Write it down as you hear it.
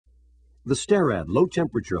The STERRAD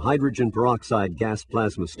low-temperature hydrogen peroxide gas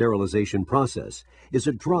plasma sterilization process is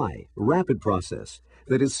a dry, rapid process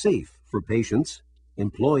that is safe for patients,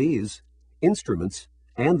 employees, instruments,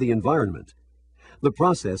 and the environment. The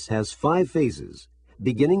process has 5 phases,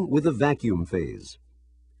 beginning with a vacuum phase.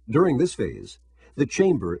 During this phase, the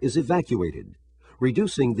chamber is evacuated,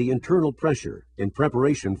 reducing the internal pressure in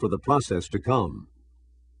preparation for the process to come.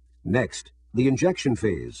 Next, the injection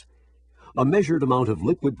phase. A measured amount of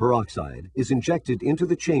liquid peroxide is injected into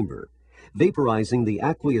the chamber, vaporizing the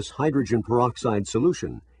aqueous hydrogen peroxide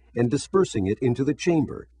solution and dispersing it into the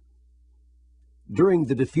chamber. During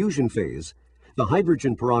the diffusion phase, the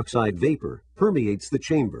hydrogen peroxide vapor permeates the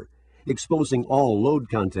chamber, exposing all load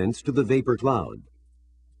contents to the vapor cloud.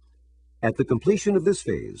 At the completion of this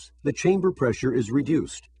phase, the chamber pressure is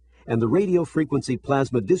reduced, and the radio frequency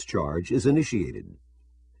plasma discharge is initiated.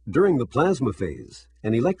 During the plasma phase,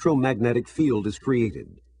 an electromagnetic field is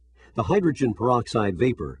created. The hydrogen peroxide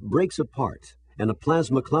vapor breaks apart, and a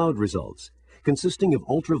plasma cloud results, consisting of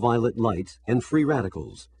ultraviolet light and free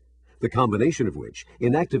radicals, the combination of which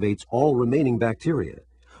inactivates all remaining bacteria,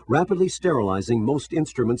 rapidly sterilizing most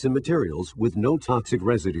instruments and materials with no toxic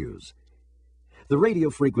residues. The radio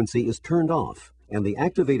frequency is turned off, and the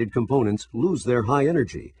activated components lose their high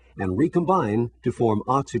energy and recombine to form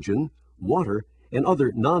oxygen, water, and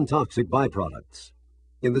other non-toxic byproducts.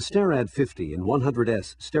 In the STERRAD 50 and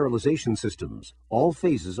 100S sterilization systems, all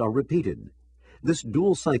phases are repeated. This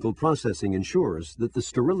dual-cycle processing ensures that the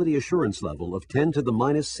sterility assurance level of 10 to the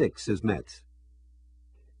 -6 is met.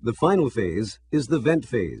 The final phase is the vent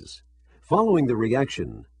phase. Following the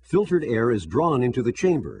reaction, filtered air is drawn into the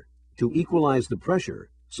chamber to equalize the pressure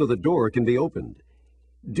so the door can be opened.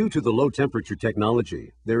 Due to the low-temperature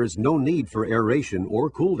technology, there is no need for aeration or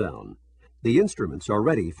cool-down. The instruments are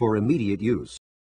ready for immediate use.